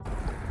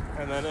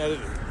and then edit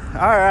it.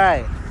 All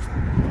right.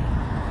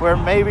 We're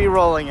maybe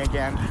rolling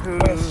again.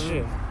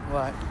 Question.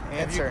 What?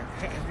 Answer.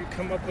 Have you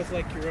come up with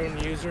like your own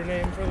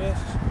username for this?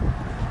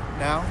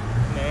 No?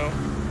 No.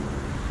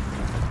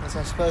 Was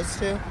I supposed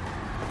to?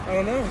 I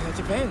don't know. That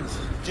depends.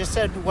 Just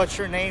said, what's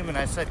your name? And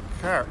I said,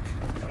 Kirk.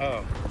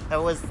 Oh.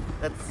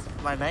 That's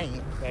my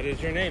name. That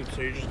is your name,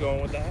 so you're just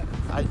going with that?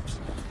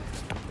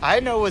 I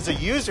know it was a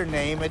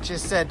username. It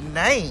just said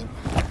name.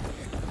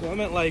 Well, I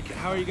meant like,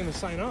 how are you going to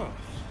sign off?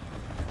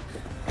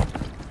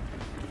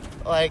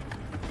 Like,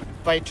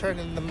 by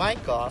turning the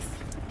mic off.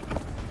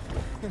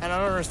 I don't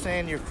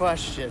understand your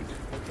question.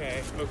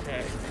 Okay.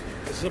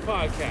 This is a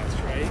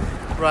podcast, right?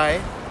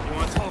 Right. You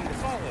want to tell them to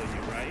follow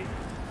you, right?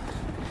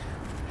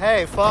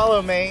 Hey,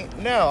 follow me.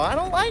 No, I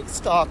don't like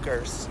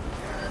stalkers.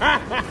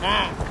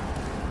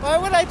 Why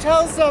would I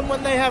tell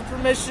someone they have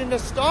permission to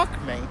stalk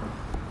me?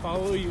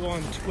 Follow you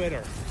on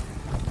Twitter.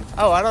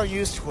 Oh, I don't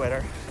use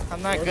Twitter.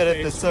 I'm not Or good at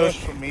the Facebook.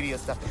 social media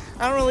stuff.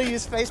 I don't really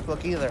use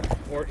Facebook either.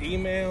 Or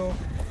email.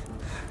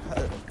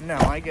 No,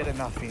 I get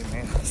enough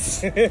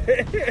emails.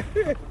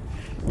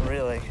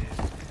 Really.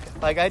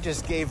 Like, I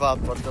just gave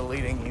up on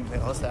deleting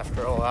emails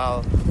after a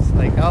while. It's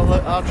like, I'll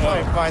try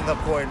and find the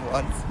important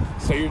ones.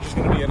 So you're just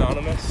going to be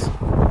anonymous?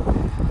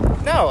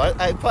 No,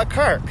 I put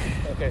Kirk.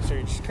 Okay, so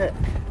you're just Kirk.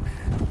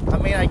 I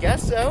mean, I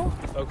guess so.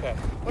 Okay.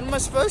 What am I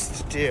supposed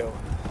to do?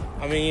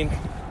 I mean,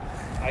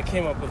 I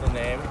came up with a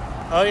name.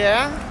 Oh,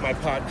 yeah? My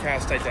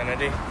podcast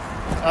identity.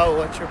 Oh,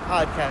 what's your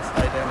podcast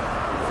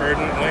identity?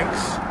 Verdant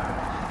Links.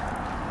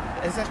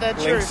 Isn't that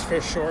Links for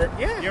short.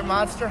 Yeah. your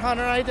Monster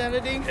Hunter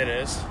identity? It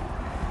is.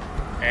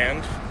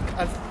 And?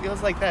 It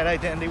feels like that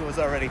identity was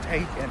already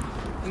taken.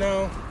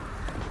 No.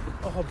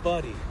 Oh,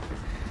 buddy.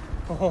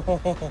 Oh,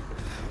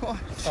 What?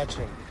 touch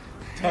him.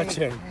 Touch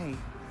him.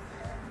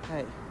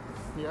 Hey.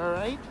 You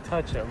alright?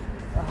 Touch him.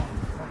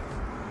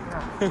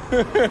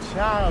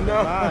 Child No,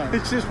 of I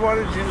mine. just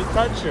wanted you to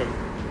touch him.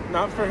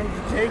 Not for him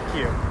to take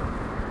you.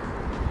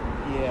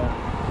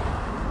 Yeah.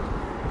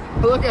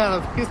 Look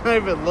at him. He's not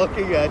even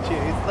looking at you.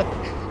 He's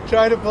like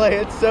trying to play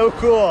it so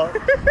cool.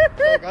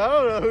 Like, I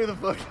don't know who the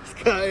fuck this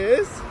guy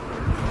is.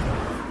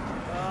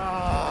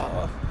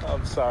 Oh,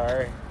 I'm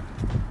sorry.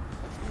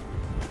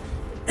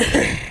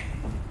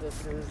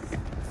 This is...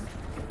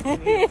 We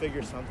need to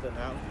figure something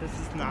out. This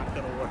is not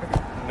going to work.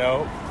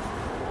 No.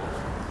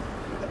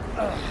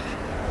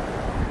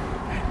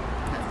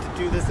 Have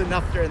to do this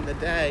enough during the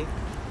day.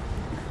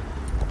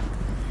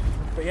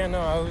 But yeah, no,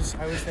 I was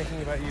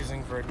thinking about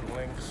using Verdant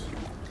Links.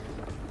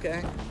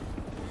 Okay.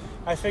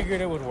 I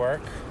figured it would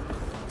work.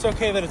 It's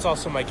okay that it's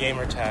also my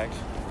gamer tag.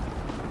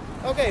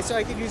 Okay, so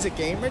I could use a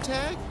gamer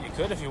tag? You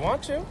could if you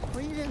want to.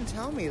 Well, you didn't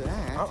tell me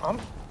that.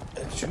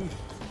 Dude,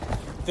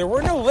 there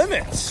were no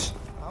limits.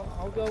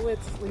 I'll go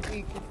with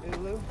Sleepy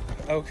Cthulhu.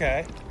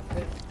 Okay.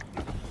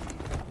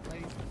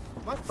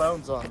 My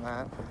phone's on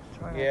that.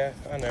 Yeah,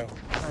 I know.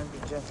 Try and be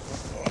gentle.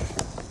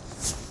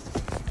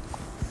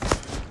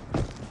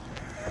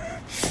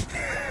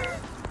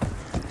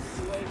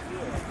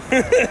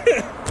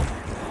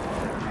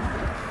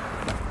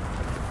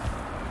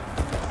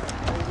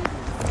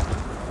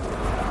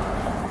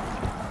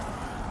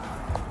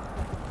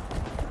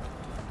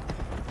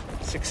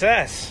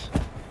 Success.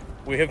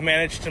 We have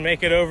managed to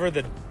make it over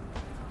the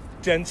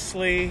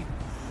densely,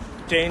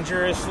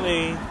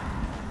 dangerously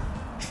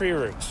tree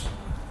roots.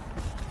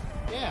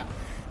 Yeah.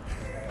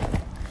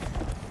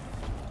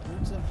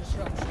 Roots of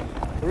destruction.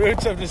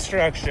 Roots of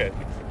destruction.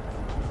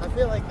 I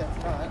feel like that's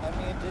not. I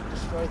mean, it did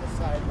destroy the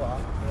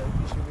sidewalk, but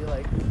you should be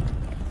like,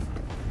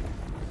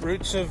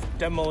 Roots of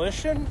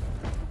demolition?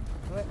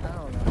 what? I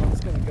don't know. It's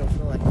gonna go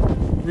for like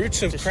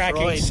Roots of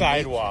cracking destroyed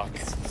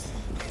sidewalks.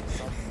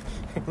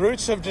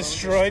 Roots of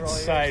destroyed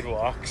destroyers.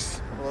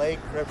 sidewalks. leg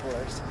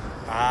cripplers.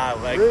 Ah,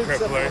 leg Roots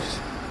of cripplers.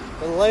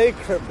 The leg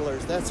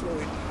cripplers. That's what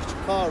we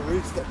should call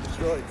roots that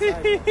destroyed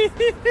sidewalks.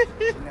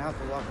 You now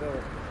have to walk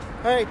over.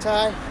 All right,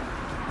 Ty.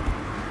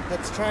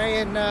 Let's try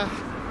and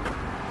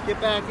get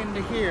back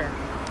into here.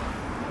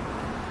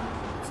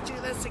 Let's do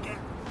this again.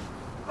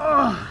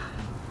 Oh,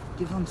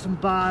 give him some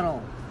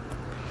bottle.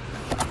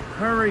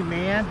 Hurry,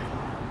 man.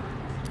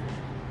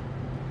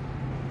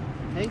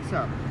 Take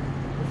some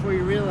before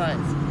you realize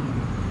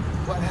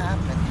what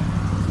happened.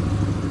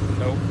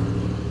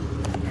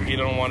 Nope. You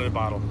don't want a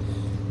bottle.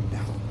 No.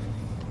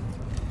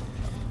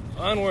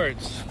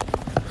 Onwards.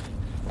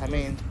 I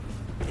mean,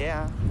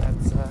 yeah,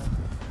 that's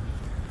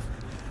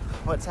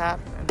what's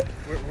happening.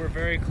 We're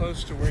very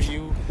close to where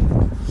you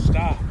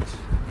stopped.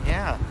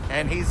 Yeah,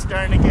 and he's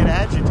starting to get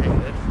agitated.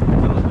 A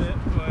little bit,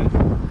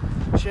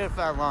 but Should have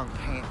found long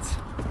pants.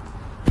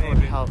 maybe. Would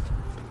have helped.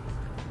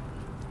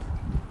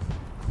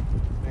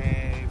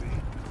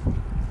 Maybe.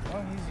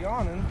 Well, he's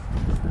yawning.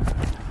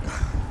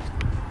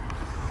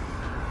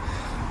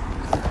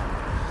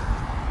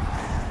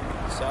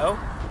 So?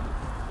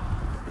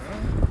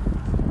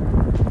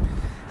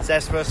 Is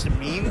that supposed to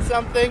mean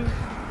something?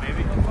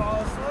 Maybe he'll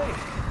fall asleep.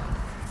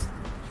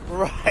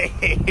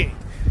 Right.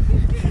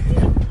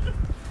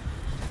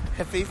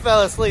 If he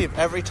fell asleep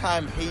every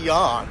time he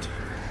yawned,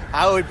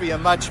 I would be a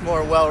much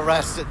more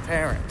well-rested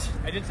parent.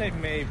 I did say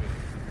maybe.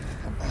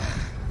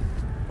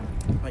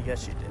 I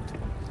guess you did.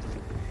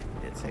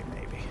 You did say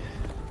maybe.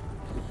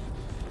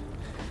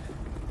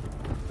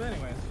 But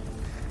anyways.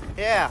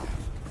 Yeah.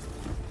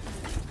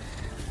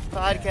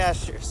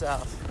 Podcast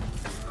yourself.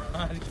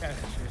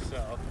 Podcast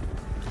yourself.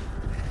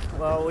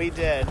 Well, we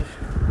did.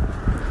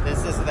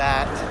 This is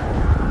that.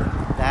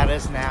 That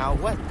is now.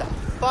 What the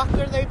fuck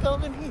are they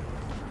building here?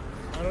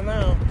 I don't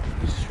know.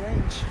 It's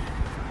strange.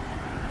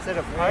 Is it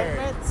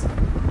apartments?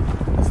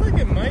 Looks like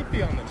it might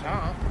be on the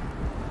top.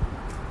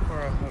 For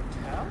a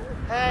hotel?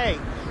 Hey.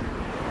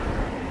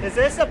 Is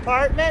this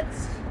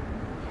apartments?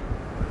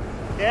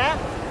 Yeah?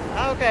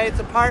 Okay, it's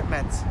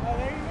apartments. Oh,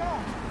 there you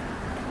go.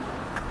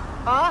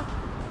 Huh?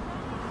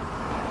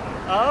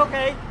 Oh,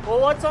 okay. Well,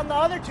 what's on the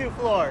other 2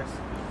 floors?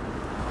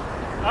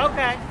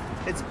 Okay.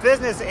 It's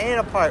business and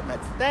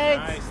apartments.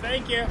 Thanks. Nice,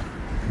 thank you.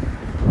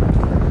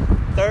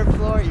 3rd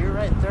floor, you're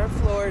right. 3rd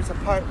floor is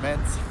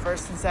apartments.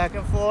 1st and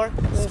 2nd floor,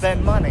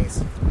 spend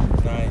monies.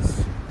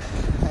 Nice.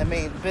 I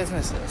mean,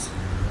 businesses.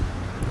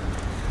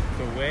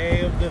 The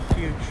way of the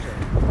future.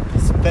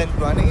 Spend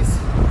monies.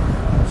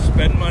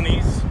 Spend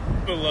monies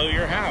below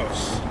your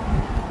house.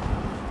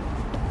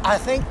 I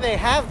think they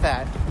have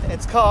that.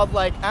 It's called,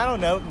 like, I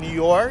don't know, New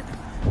York,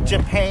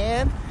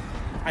 Japan.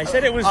 I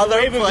said it was Other the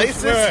wave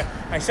places? of the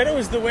I said it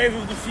was the wave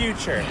of the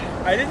future.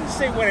 I didn't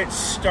say when it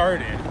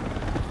started.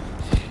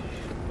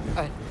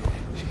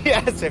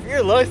 Yes, if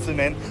you're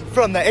listening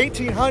from the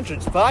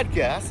 1800s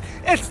podcast,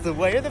 it's the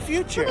way of the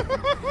future.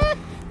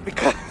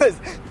 Because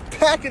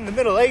back in the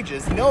Middle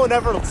Ages, no one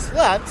ever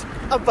slept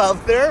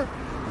above their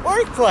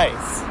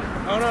workplace.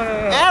 Oh, no.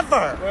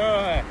 Ever.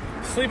 Wait.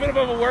 Sleeping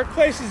above a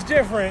workplace is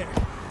different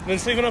than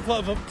sleeping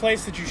above a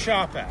place that you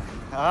shop at.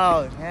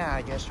 Oh, yeah,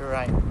 I guess you're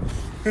right.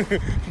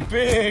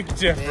 Big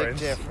difference. Big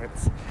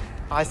difference.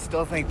 I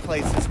still think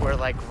places were,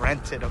 like,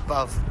 rented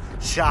above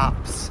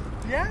shops.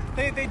 Yeah,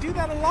 they do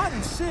that a lot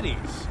in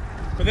cities.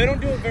 But they don't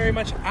do it very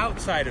much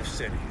outside of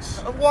cities.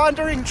 A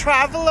wandering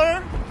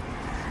traveler?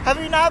 Have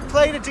you not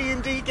played a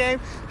D&D game?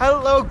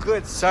 Hello,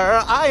 good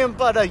sir. I am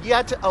but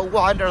yet a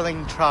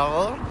wandering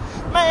traveler.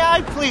 May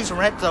I please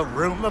rent a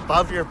room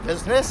above your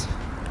business?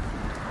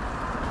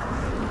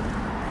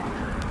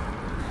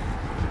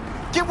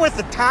 Get with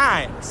the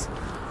times.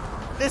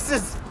 This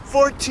is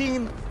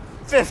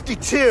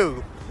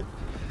 1452.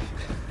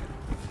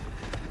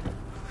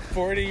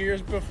 40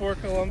 years before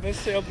Columbus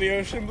sailed the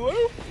ocean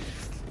blue?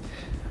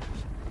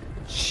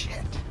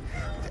 Shit.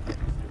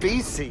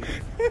 BC.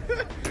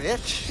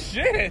 Bitch.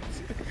 Shit!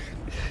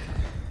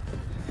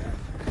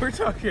 We're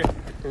talking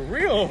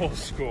real old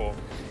school.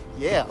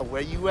 Yeah,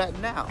 where you at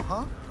now,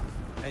 huh?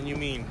 And you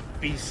mean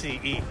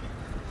BCE.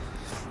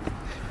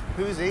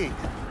 Who's he?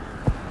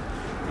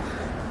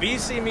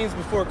 BC means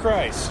before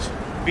Christ.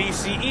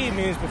 BCE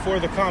means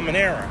before the Common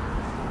Era.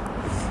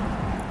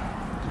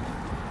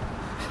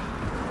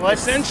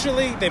 What's...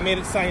 Essentially, they made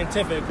it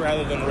scientific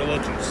rather than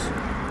religious.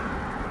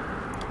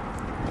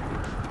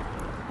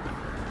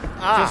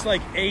 Just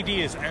like AD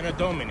is Anno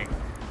Domini.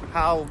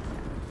 How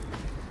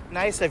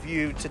nice of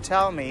you to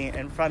tell me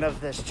in front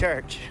of this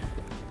church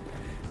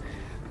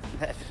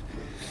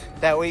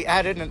that we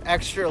added an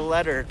extra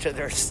letter to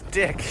their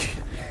stick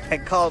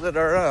and called it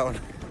our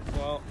own.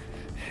 Well,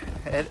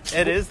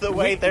 it is the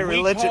way their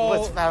religion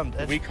was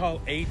founded. We call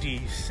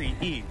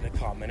ADCE the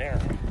Common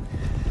Era.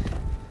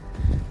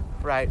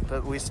 Right,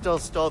 but we still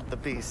stole the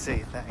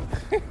BC thing.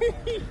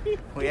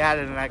 We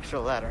added an extra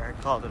letter and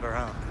called it our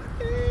own.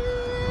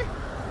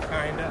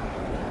 Kinda.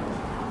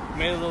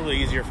 Made it a little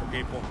easier for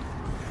people.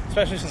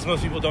 Especially since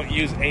most people don't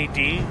use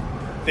AD.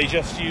 They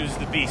just use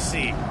the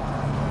BC.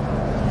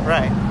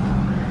 Right.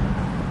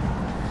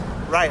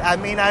 Right. I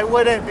mean, I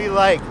wouldn't be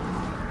like...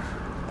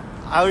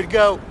 I would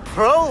go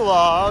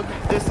prologue.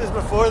 This is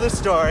before the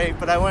story.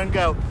 But I wouldn't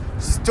go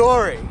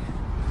story.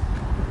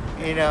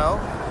 You know?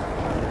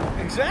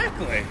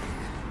 Exactly.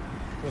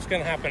 What's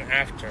going to happen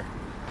after?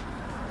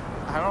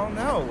 I don't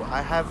know.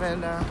 I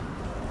haven't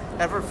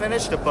ever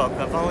finished a book.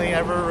 I've only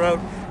ever wrote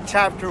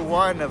chapter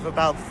 1 of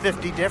about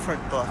 50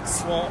 different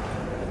books. Well,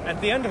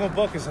 at the end of a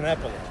book is an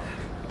epilogue.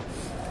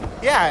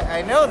 Yeah,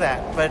 I know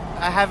that, but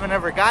I haven't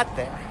ever got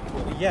there.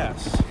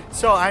 Yes.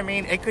 So, I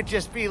mean, it could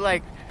just be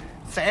like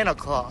Santa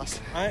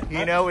Claus.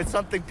 You know, it's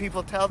something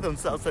people tell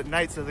themselves at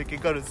night so they can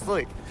go to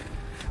sleep.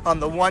 On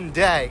the one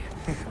day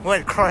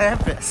when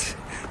Krampus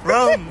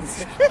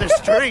roams the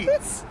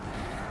streets.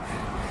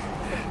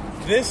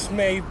 This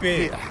may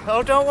be. Yeah.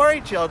 Oh, don't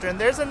worry, children.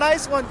 There's a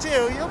nice one,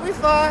 too. You'll be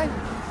fine.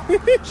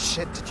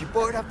 Shit, did you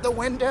board up the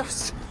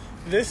windows?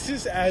 This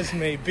is as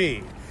may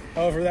be.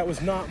 However, that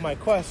was not my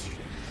question.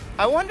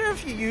 I wonder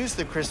if you use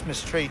the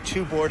Christmas tree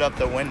to board up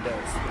the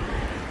windows.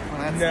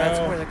 Well, that's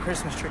where the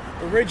Christmas tree...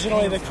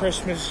 Originally, the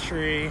Christmas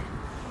tree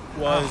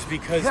was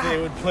because God. they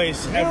would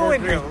place You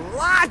and your evergreen...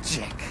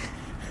 logic!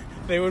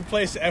 They would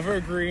place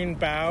evergreen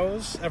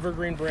boughs,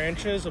 evergreen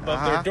branches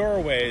above their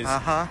doorways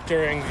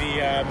during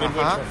the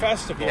midwinter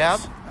festivals. Yep,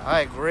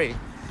 I agree.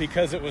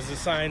 Because it was a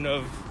sign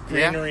of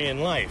greenery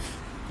and life.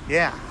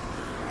 Yeah.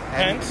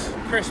 Hence,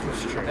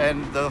 Christmas tree.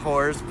 And the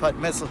whores put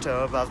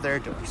mistletoe above their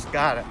doors.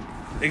 Got it.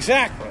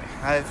 Exactly.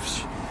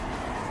 I've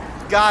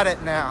got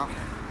it now.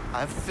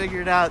 I've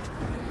figured out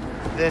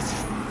this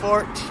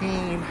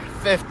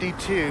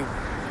 1452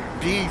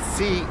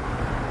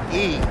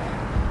 BCE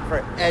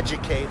for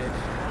educated.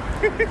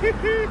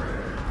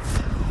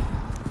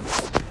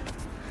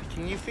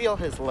 Can you feel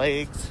his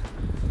legs?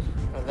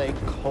 Are they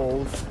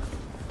cold?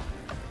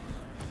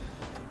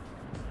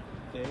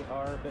 They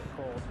are a bit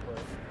cold, but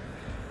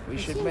We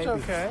should seems maybe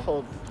okay.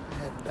 hold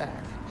head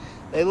back.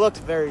 They looked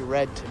very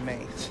red to me.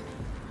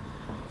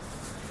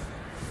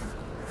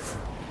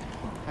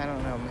 I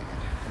don't know, man.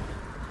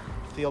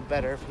 Feel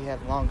better if he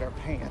had longer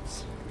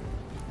pants.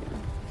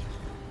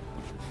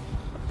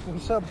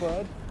 What's up,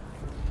 bud?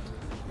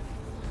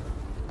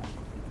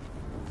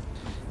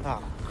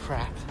 Oh,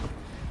 crap.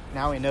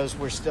 Now he knows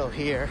we're still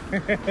here.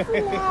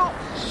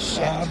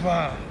 Shit.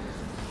 Baba.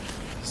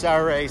 He's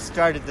already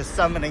started the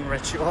summoning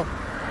ritual.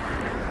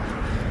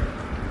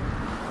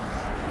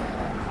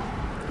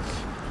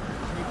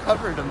 You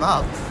covered him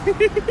up.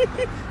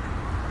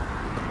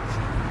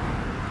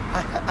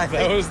 I That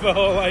think, was the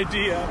whole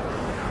idea.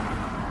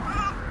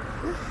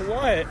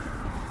 What?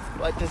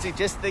 what, does he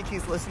just think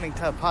he's listening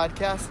to a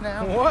podcast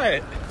now?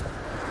 What?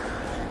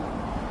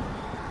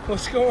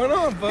 What's going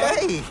on, bud?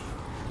 Hey,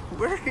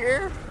 we're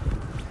here.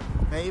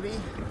 Maybe.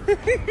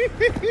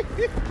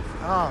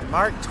 Oh,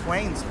 Mark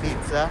Twain's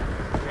Pizza.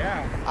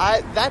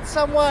 Yeah, That's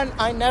someone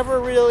I never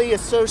really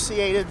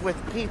associated with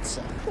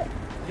pizza.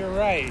 you're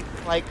right.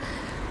 Like,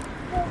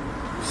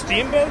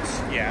 Steamboats?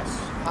 Yes.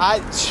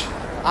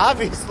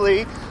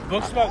 obviously,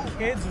 Books about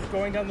kids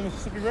going down the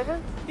Mississippi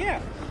River?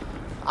 Yeah.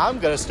 I'm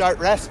gonna start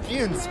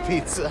Rasputin's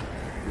Pizza.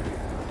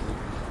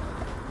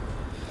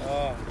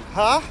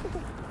 Huh?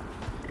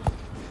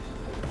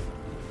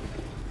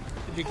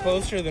 It'd be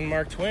closer than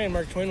Mark Twain.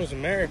 Mark Twain was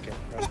American.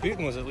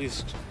 Rasputin was at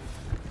least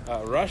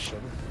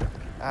Russian.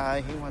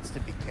 He wants to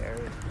be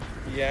carried.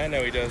 Yeah, I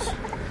know he does.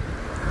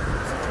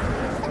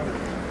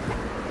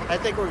 I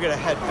think we're gonna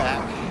head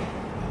back.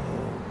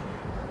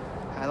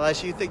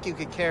 Unless you think you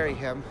could carry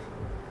him.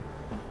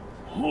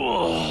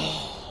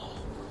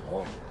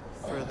 For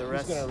the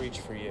rest. He's gonna reach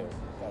for you.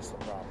 That's the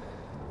problem.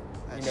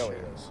 That's You know true.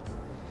 he is.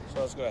 So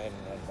let's go ahead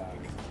and head back.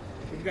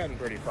 We've gotten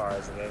pretty far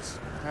as it is.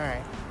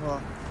 Alright,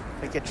 well,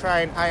 we could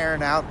try and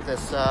iron out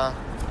this,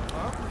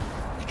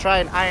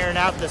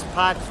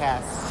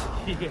 podcast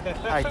Yeah.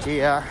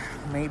 idea.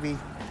 Maybe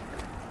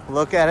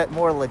look at it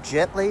more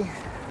legitly.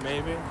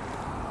 Maybe.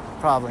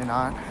 Probably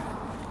not.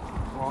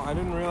 Well, I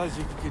didn't realize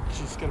you could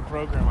just get a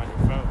program on your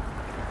phone.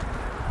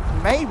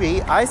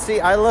 Maybe.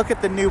 I look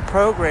at the new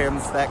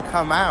programs that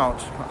come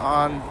out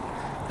on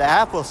the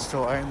Apple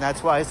Store, and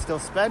that's why I still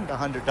spend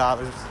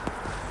 $100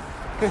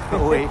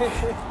 a week.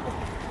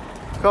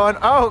 Going,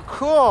 oh,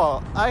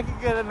 cool. I could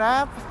get an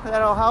app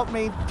that'll help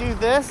me do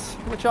this,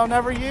 which I'll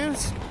never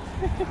use.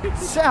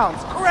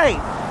 Sounds great.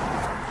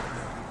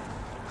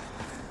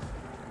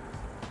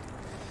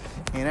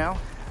 You know?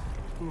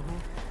 Mm-hmm.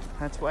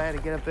 That's why I had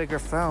to get a bigger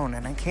phone,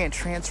 and I can't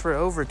transfer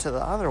over to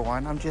the other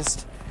one.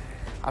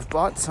 I've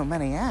bought so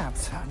many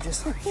apps. I'm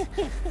just like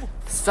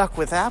stuck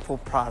with Apple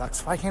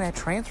products. Why can't I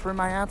transfer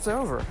my apps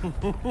over?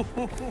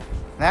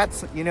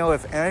 That's,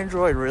 if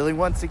Android really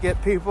wants to get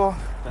people,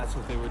 That's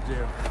what they would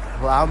do.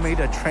 allow me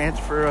to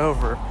transfer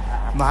over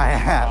my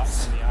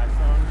apps. On the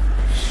iPhone.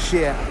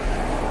 Shit.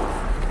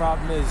 The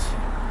problem is,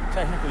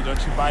 technically, don't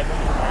you buy them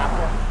from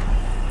Apple?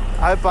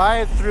 I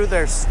buy it through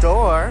their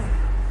store.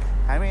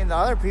 I mean, the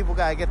other people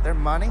gotta get their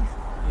money.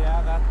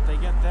 Yeah, that they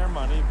get their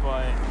money,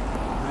 but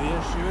the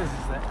issue is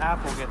that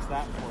Apple gets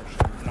that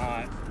portion,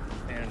 not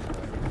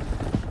Android.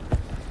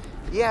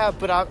 Yeah,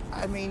 but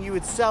I mean, you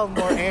would sell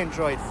more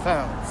Android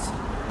phones.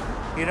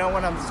 You know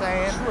what I'm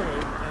saying? True,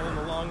 and in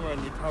the long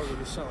run, you'd probably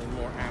be selling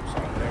more apps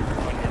on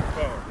your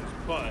phones,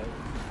 but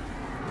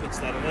it's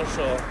that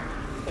initial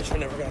that you're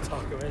never going to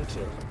talk them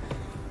into.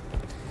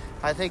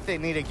 I think they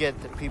need to get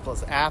the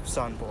people's apps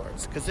on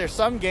boards, because there's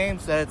some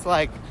games that it's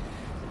like,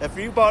 if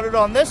you bought it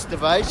on this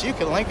device, you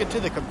can link it to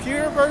the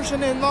computer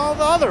version and all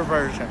the other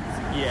versions.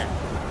 Yeah.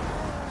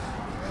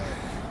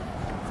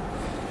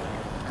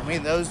 I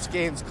mean, those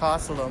games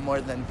cost a little more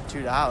than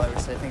 $2. I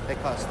think they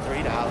cost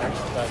 $3,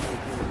 but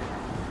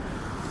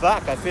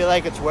fuck, I feel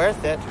like it's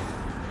worth it.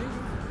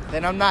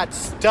 Then I'm not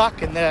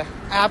stuck in the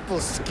Apple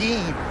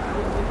scheme.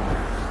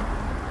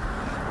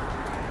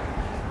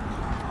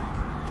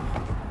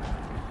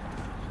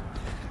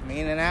 I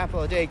mean, an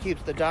apple a day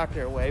keeps the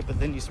doctor away, but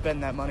then you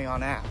spend that money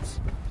on apps.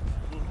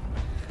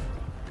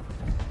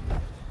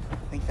 I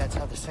think that's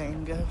how the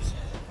saying goes.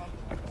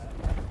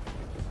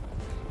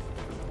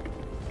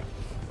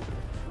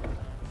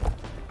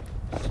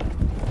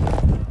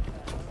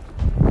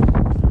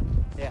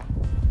 Yeah.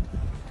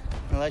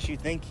 Unless you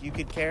think you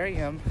could carry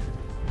him.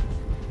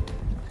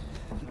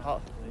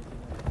 Oh.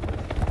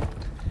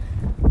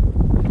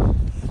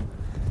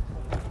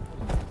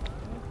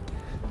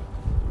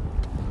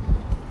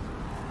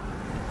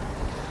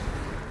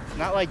 It's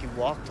not like you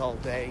walked all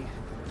day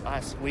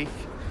last week,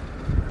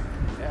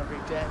 every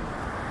day.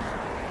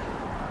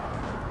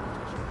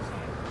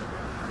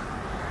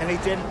 And he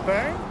didn't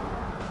burn?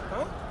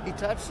 Huh? He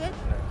touched it?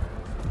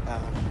 Oh.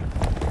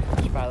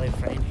 He's probably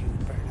afraid he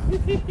would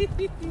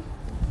burn up.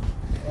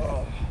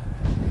 Oh.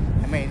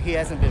 I mean, he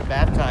hasn't been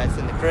baptized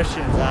in the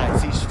Christian's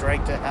eyes. He's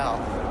straight to hell.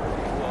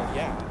 Well,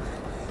 yeah.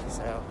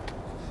 So,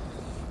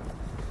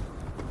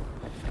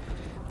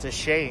 it's a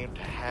shame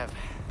to have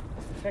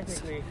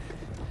Technically,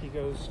 he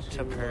goes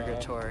to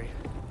purgatory.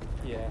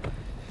 Yeah.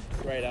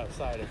 Right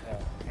outside of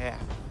hell. Yeah.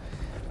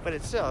 But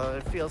it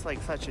feels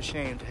like such a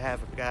shame to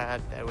have a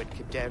God that would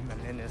condemn an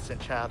innocent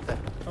child that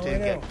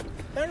didn't get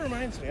That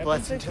reminds me. I've been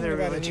blessed into thinking their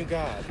about religion. a new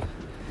God.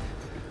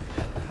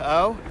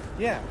 Oh?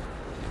 Yeah.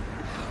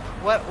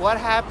 What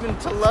happened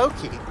to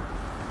Loki?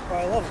 Oh,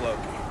 I love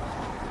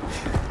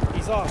Loki.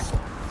 He's awesome.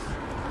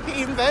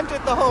 He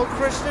invented the whole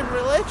Christian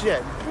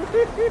religion.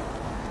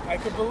 I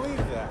could believe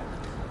that.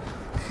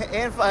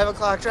 And 5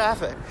 o'clock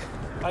traffic.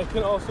 I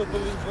can also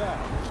believe that.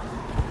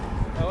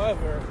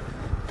 However...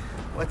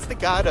 What's the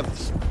God of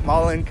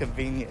small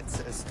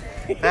inconveniences?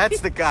 That's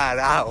the God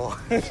I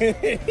want.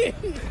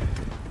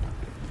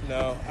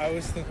 No, I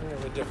was thinking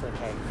of a different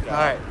kind of God.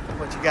 Alright,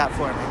 what you got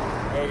for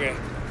me? Okay.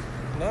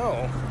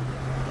 No.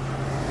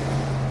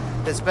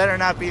 This better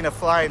not be a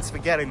flying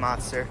spaghetti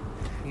monster.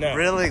 No.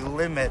 Really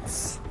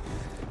limits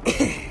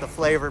the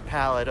flavor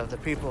palette of the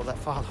people that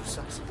follows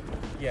us.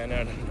 Yeah,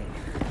 no.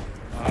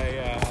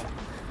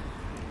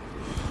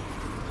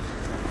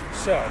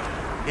 So.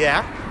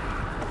 Yeah?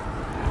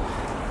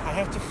 I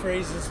have to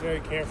phrase this very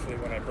carefully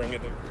when I bring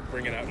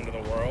it out into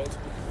the world.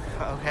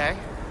 Okay.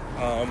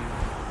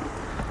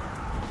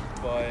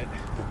 But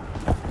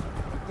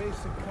the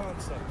basic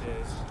concept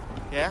is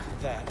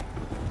that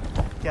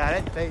Got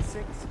it?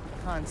 Basics,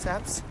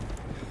 concepts.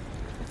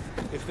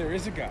 if there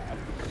is a God,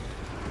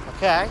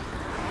 Okay.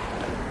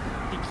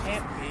 he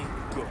can't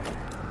be good.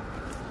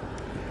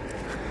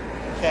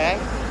 Okay.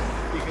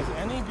 Because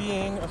any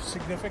being of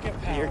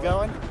significant power... You're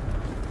going?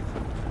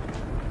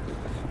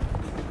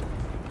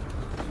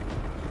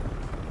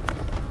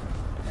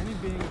 Any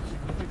being of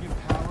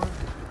significant power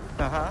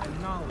Uh-huh.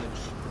 and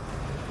knowledge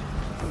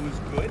who is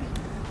good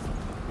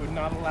would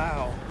not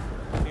allow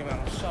the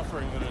amount of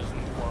suffering that is in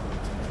the world.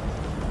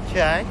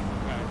 Okay. Okay?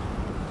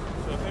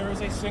 So if there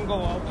is a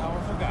single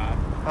all-powerful God,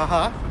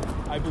 Uh-huh.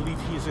 I believe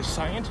he is a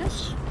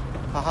scientist.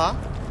 Uh-huh.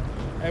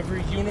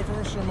 Every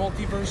universe or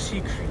multiverse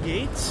he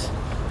creates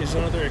is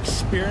another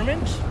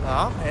experiment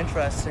Oh,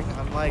 interesting.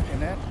 I'm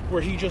liking it.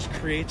 where he just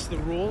creates the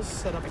rules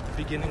set up at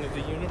the beginning of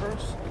the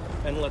universe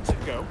and lets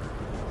it go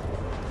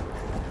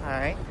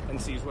Alright. and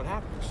sees what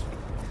happens.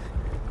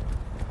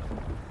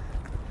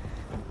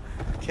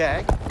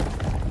 Okay.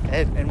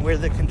 And we're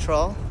the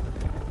control?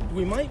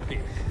 We might be.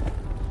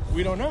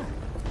 We don't know.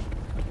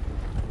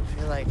 I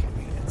feel like,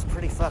 it's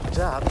pretty fucked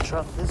up.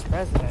 Trump is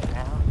president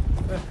now.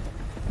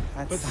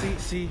 But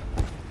see,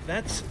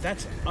 that's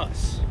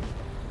us.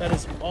 That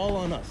is all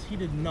on us. He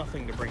did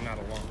nothing to bring that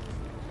along.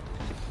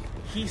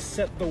 He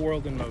set the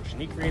world in motion.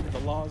 He created the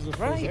laws of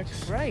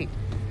physics. Right.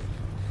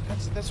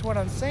 That's what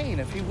I'm saying.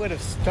 If he would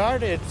have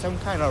started some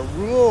kind of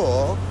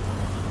rule,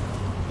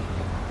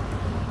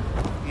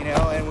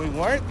 and we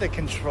weren't the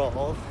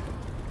control,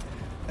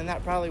 then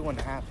that probably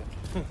wouldn't happen.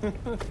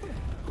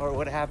 Or it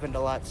would have happened a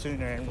lot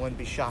sooner and wouldn't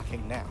be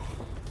shocking now.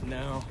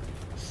 No.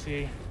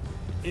 See,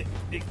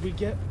 we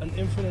get an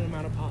infinite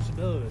amount of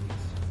possibilities.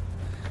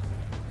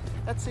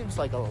 That seems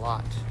like a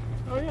lot.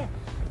 Oh, yeah.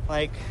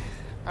 Like,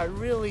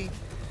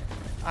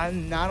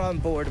 I'm not on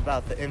board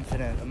about the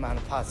infinite amount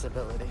of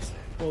possibilities.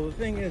 Well, the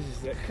thing is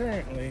that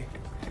currently,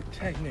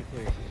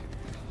 technically,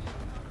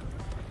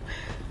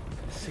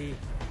 see,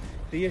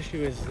 the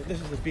issue is that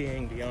this is a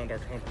being beyond our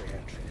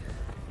comprehension.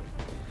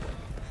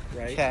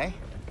 Right? Okay.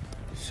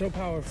 So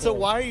powerful. So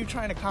why are you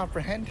trying to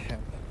comprehend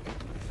him?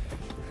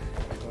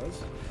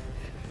 Because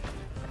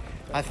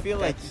I feel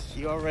like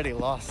you already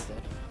lost it.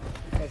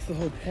 that's the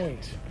whole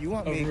point. You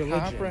want of me to religion.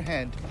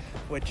 comprehend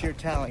what you're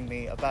telling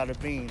me about a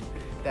being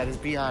that is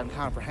beyond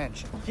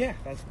comprehension. Yeah,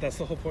 that's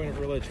the whole point of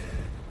religion.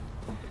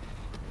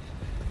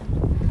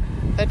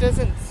 That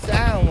doesn't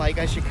sound like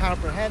I should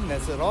comprehend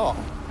this at all.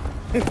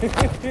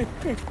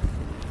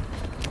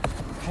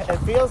 It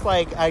feels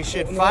like I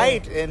should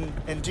fight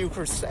and do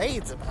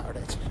crusades about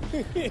it.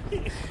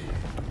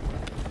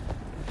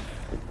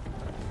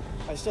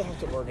 I still have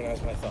to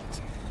organize my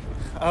thoughts.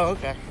 Oh,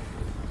 okay.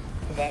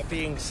 That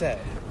being said,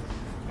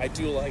 I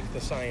do like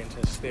the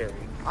scientist theory.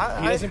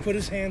 I He doesn't put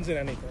his hands in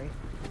anything.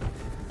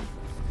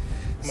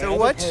 So My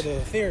what- other part of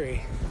the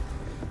theory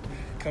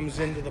comes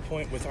into the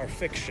point with our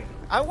fiction.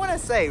 I want to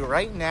say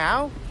right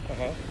now,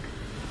 Uh-huh.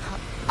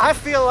 I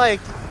feel like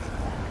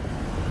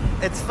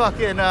it's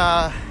fucking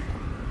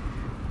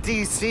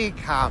DC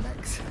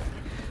Comics.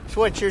 It's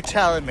what you're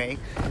telling me.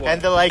 What?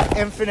 And the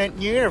infinite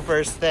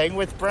universe thing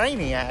with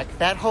Brainiac.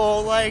 That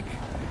whole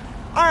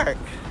arc.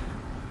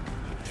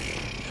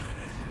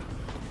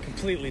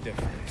 Completely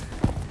different.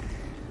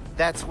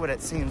 That's what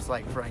it seems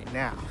like right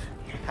now.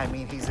 I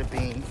mean, he's a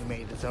being who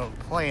made his own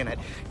planet.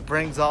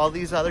 Brings all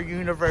these other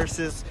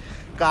universes,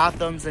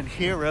 Gothams and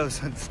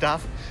heroes and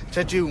stuff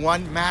to do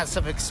one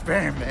massive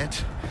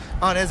experiment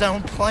on his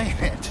own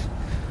planet.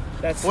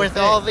 That's the with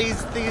thing. all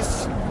these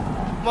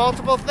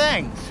multiple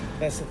things.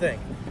 That's the thing.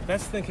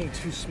 That's thinking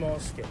too small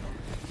scale.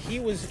 He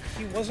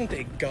wasn't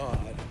a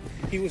god.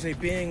 He was a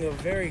being of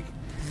very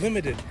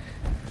limited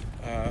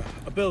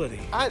ability.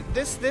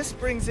 This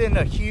brings in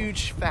a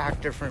huge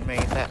factor for me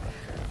that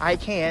I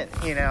can't,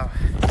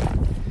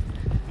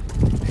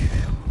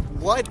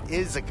 what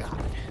is a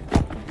god?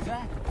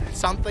 Exactly.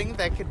 Something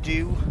that could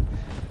do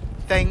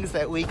things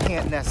that we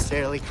can't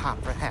necessarily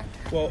comprehend.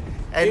 Well,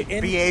 And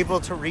be able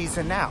to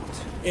reason out.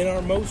 in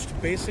our most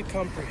basic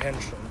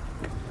comprehension,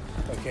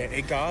 okay,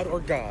 a god or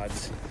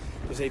gods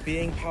is a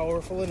being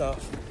powerful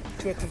enough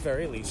to, at the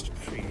very least,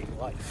 create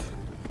life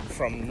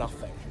from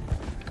nothing.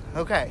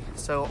 Okay,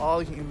 so all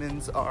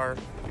humans are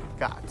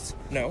gods.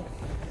 No.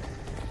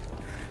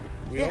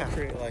 We Yeah. don't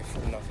create life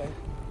from nothing.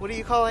 What do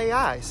you call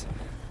AIs?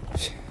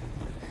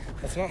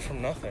 That's not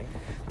from nothing.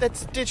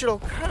 That's digital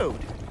code.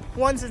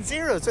 Ones and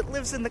zeros. It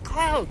lives in the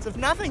clouds of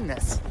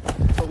nothingness.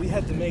 But we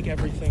had to make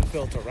everything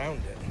built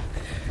around it.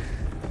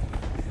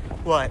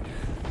 What?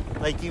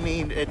 Like, you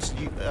mean it's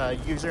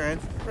user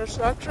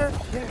infrastructure?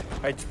 Yeah.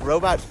 It's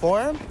robot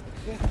form?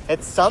 Yeah.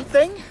 It's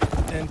something?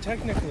 And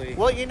technically,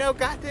 Well,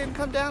 God didn't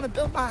come down and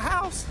build my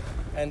house.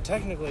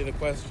 the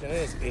question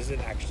is it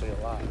actually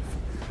alive?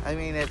 I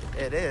mean, it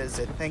is.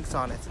 It thinks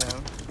on its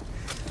own.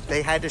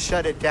 They had to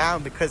shut it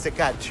down because it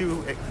got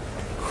too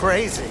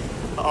crazy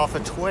off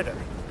of Twitter.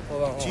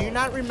 Hold on. Do you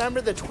not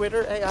remember the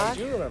Twitter AI? I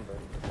do remember.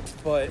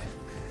 But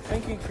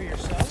thinking for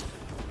yourself,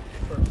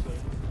 firstly,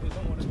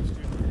 isn't what it was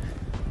doing.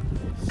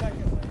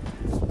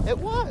 Secondly, It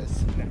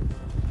was.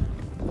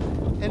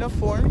 no. In a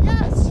form,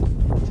 yes.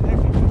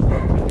 Technically.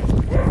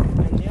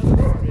 And the other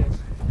part is,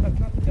 that's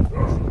not the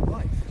definition of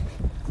life.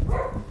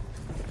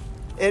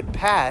 It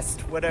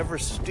passed whatever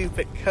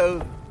stupid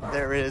code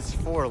there is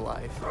for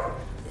life.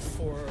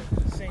 For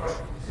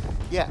sanctions.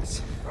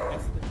 Yes.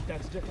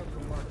 That's different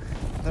from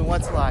life. Then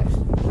what's life?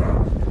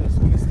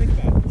 Let's think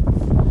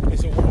about it.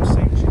 Is a worm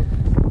sentient?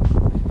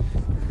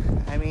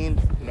 I mean,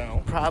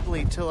 No.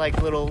 probably to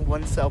like little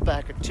one-cell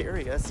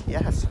bacteria,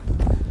 yes.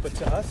 But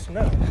to us,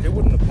 no. It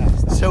wouldn't have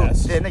passed that So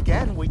test. then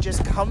again, we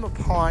just come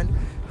upon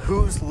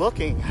who's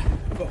looking.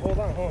 But hold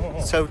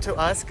on. So to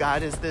us,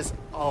 God is this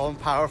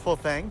all-powerful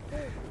thing.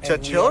 To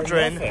And we are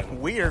children,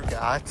 nothing. we are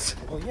gods.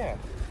 Well, yeah.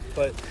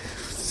 But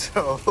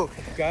So,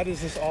 God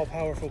is this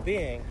all-powerful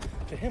being.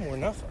 To him, we're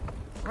nothing.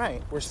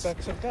 right. We're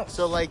specks of dust.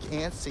 So like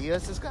ants see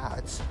us as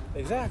gods.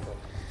 Exactly.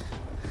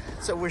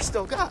 So we're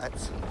still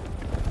gods.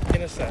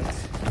 In a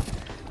sense, we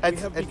And,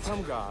 have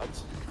become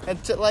gods.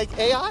 and to like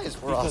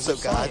AIs, we're Because also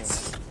of gods.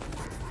 science.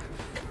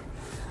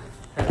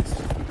 Hence,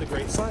 the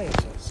great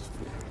scientist.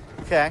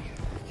 Okay.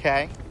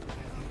 Okay.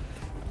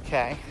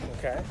 Okay?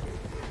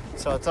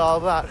 So it's all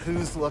about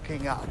who's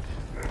looking up.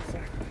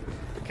 Exactly.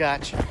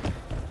 Gotcha.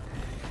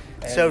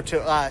 And- So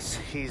to us,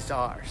 he's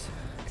ours.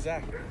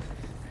 Exactly.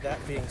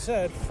 That being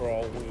said, for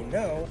all we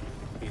know,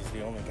 he's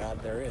the only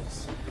God there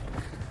is.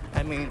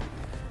 I mean,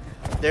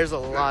 there's a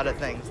lot of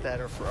things that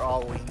are for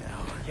all we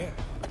know. Yeah.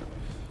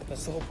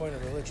 That's the whole point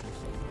of religion.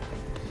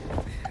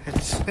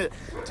 It's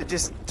to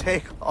just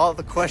take all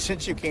the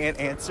questions you can't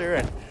answer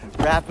and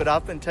wrap it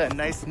up into a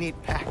nice,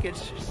 neat package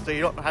so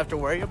you don't have to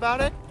worry about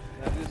it.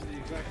 That is the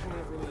exact point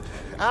of religion.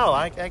 Oh,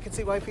 I can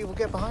see why people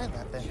get behind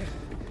that then.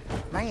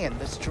 Man,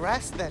 the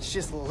stress that's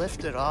just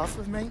lifted off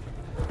of me.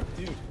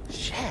 Dude,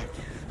 Shit.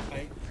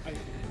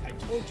 I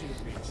told you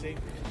to read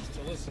Sapiens,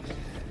 to listen to me.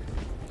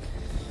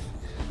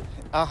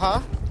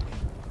 Uh-huh.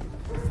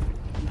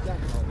 You got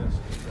all this.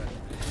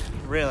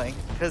 Really?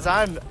 Because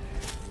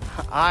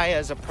I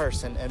as a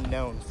person am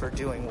known for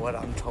doing what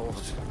I'm told.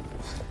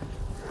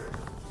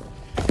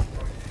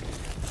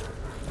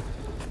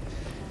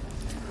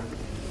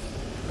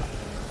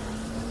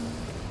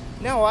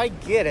 No, I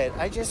get it.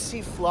 I just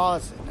see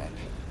flaws in it.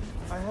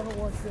 I haven't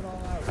worked it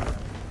all out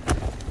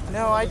yet.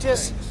 No,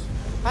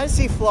 I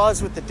see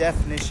flaws with the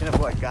definition of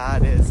what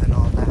God is and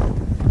all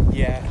that.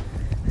 Yeah.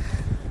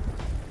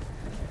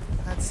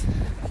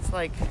 It's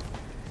like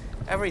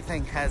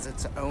everything has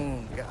its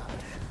own God.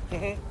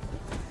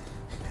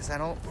 Because I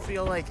don't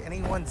feel like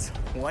anyone's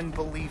one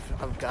belief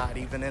of God,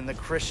 even in the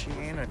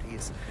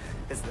Christianities,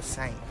 is the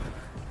same.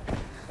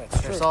 That's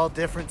true. There's all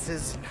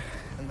differences,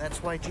 and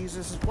that's why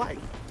Jesus is white.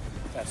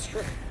 That's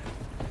true.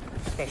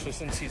 Especially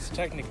since he's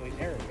technically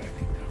Arabic.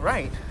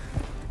 Right.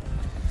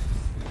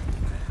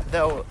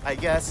 Though, I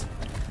guess,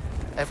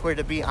 if we're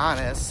to be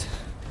honest,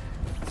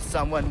 if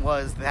someone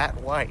was that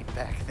white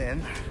back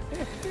then,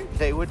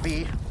 they would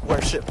be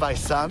worshipped by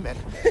some and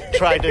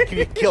tried to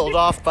be killed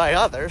off by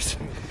others.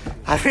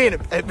 I mean,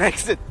 it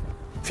makes it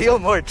feel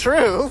more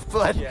true,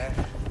 but Yeah.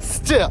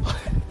 still.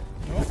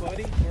 No,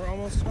 buddy, we're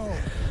almost home.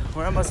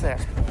 We're almost there.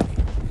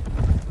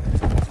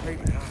 We're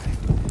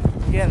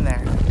getting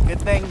there.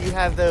 Good thing you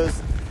have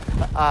those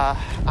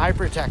eye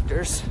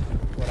protectors.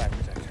 What eye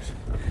protectors?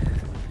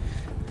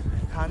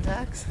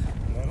 Contacts?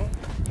 No?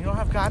 You don't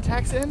have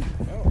contacts in?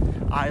 No.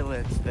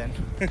 Eyelids, then.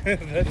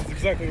 That is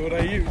exactly what I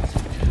use.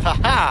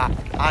 Haha!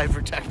 Eye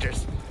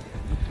protectors.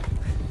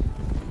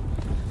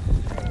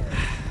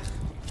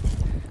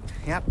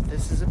 Yep,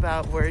 this is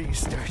about where you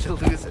start to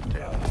lose it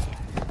too.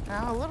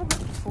 Now, a little bit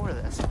before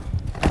this,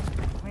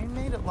 we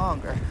made it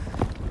longer.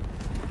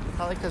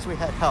 Probably because we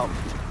had help.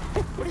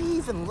 What are you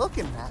even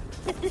looking at?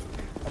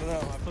 I don't know.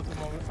 I put him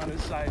on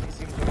his side. He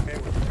seems okay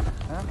with it.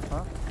 Yeah,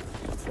 well,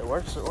 if it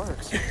works, it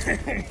works.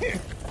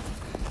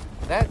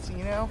 That's,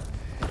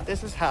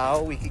 this is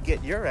how we could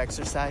get your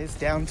exercise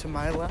down to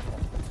my level.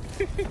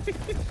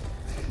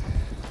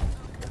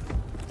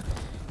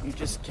 You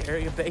just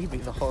carry a baby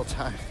the whole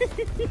time.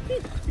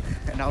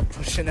 And I'll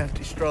push an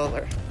empty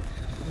stroller.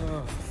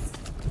 Oh.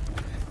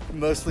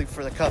 Mostly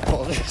for the cup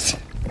holders.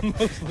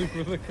 Mostly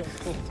for the cup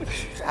holders.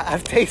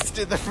 I've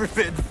tasted the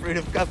forbidden fruit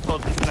of cup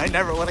holders and I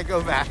never want to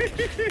go back.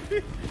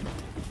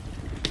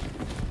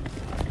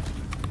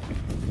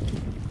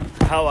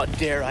 How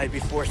dare I be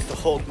forced to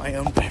hold my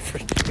own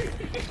beverage?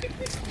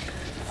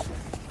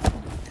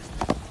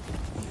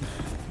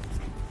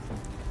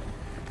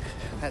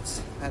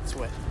 That's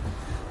what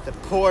the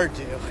poor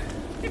do.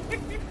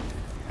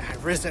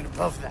 I've risen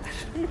above that.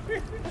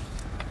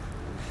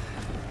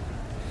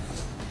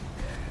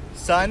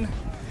 Son,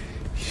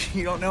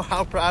 you don't know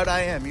how proud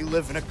I am. You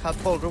live in a cup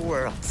holder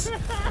world.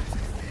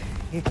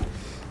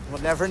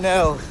 You'll never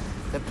know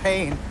the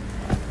pain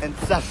and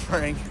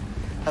suffering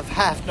of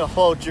having to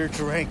hold your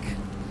drink.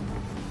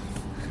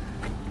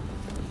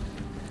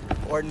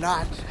 Or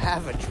not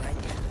have a drink.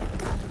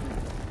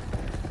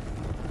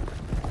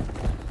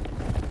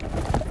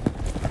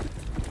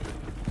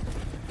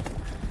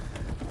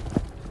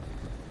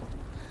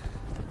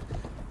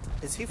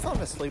 Is he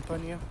falling asleep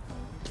on you?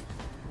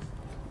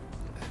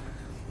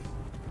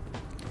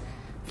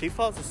 If he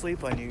falls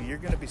asleep on you, you're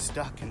going to be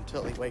stuck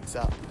until he wakes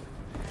up.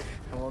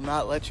 And will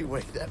not let you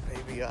wake that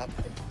baby up.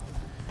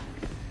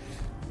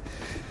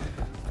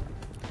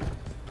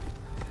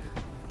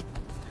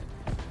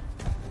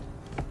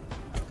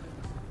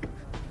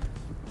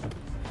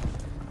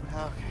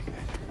 Okay, good.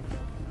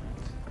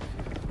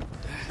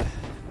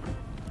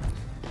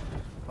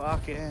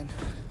 Walk in.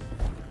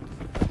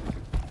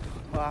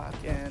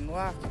 Walk in,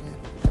 walk in.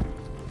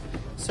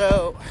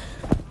 So,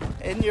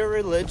 in your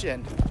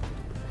religion,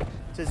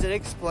 does it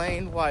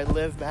explain why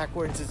live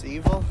backwards is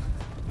evil?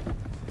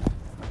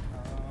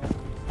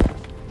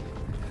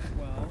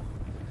 Well,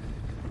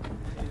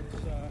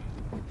 it's a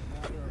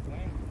matter of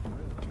language,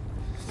 really.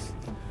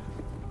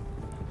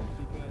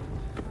 Because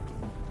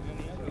in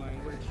any other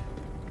language,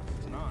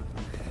 it's not.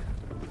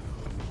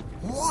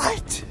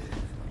 What?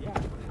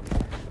 Yeah.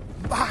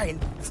 Mind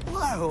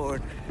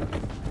blown. I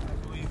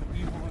believe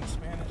evil in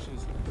Spanish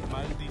is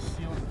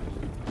maldición.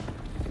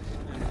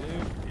 And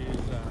live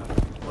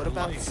is, What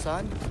about life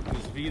sun?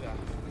 is vida.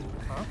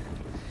 Huh?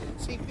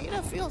 See,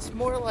 vida feels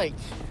more like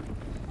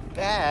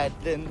bad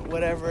than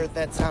whatever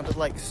that sounded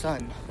like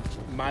sun.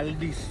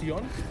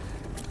 Maldición?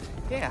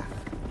 Yeah.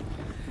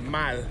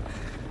 Mal.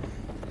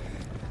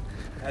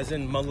 As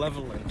in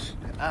malevolent.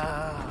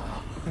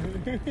 Oh.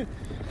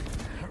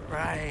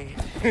 Right.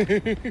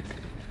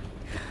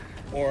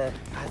 Or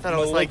I thought it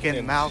was like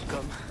in malignant.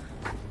 Malcolm.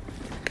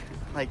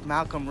 Like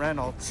Malcolm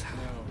Reynolds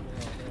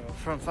No.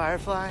 from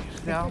Firefly?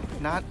 No,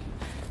 not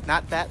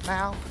that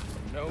Mal.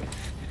 Nope.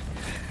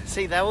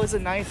 See, that was a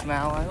nice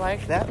Mal. I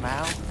like that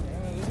Mal.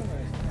 Yeah, it is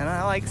nice. And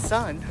I like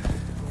sun.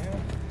 Yeah.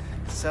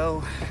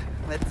 So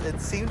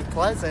it seemed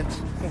pleasant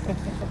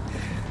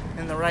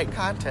in the right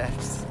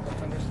context.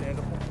 That's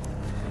understandable.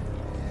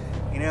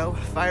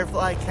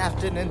 Firefly,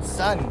 Captain, and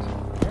Sun. Yeah,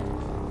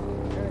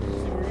 I can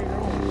see where you're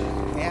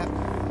going. Yeah.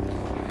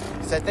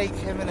 Because I think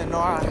him and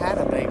Nora had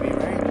a baby,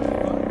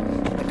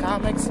 right? The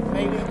comics,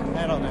 maybe?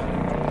 I don't know.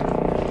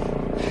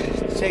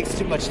 It takes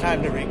too much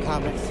time to read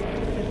comics.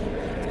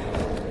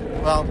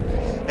 Well,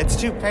 it's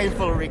too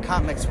painful to read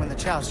comics when the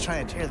child's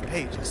trying to tear the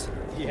pages.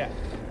 Yeah.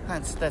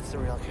 That's the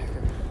real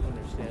kicker.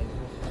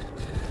 Understandable.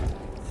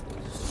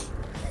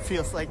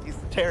 Feels like he's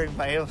tearing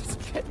my own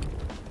skin.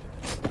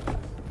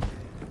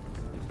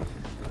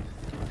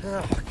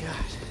 Oh,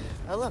 God.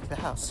 Oh, look, the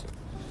house.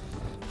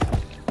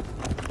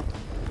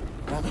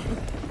 Well,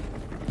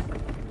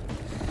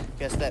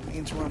 guess that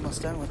means we're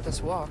almost done with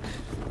this walk.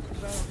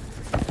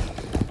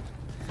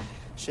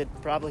 Should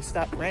probably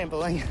stop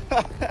rambling.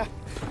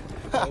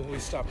 Well, we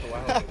stopped a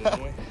while ago,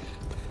 didn't we?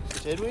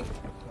 Did we?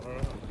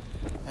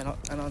 I don't know.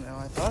 I don't know.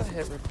 I thought I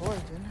hit record,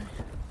 didn't I?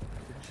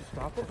 Did you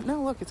stop it?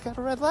 No, look, it's got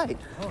a red light.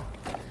 Oh.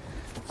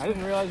 I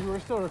didn't realize we were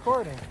still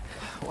recording.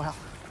 Well,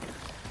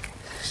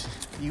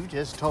 you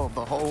just told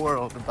the whole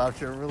world about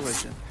your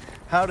religion.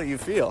 How do you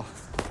feel?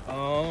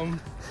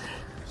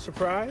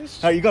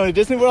 Surprised? Are you going to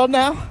Disney World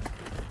now?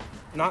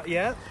 Not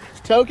yet.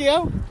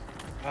 Tokyo?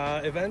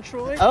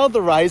 Eventually? Oh,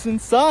 the rising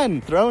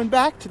sun. Throwing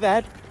back to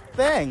that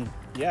thing.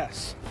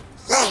 Yes.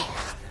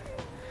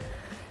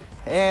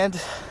 And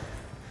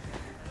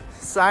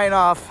sign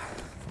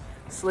off,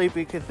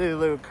 Sleepy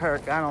Cthulhu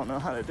Kirk. I don't know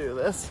how to do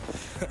this.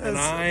 And It's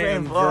I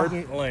am painful.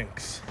 Verdant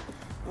Lynx.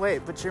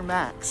 Wait, but you're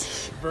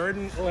Max.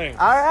 Verdant Lynx.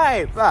 All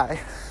right, bye.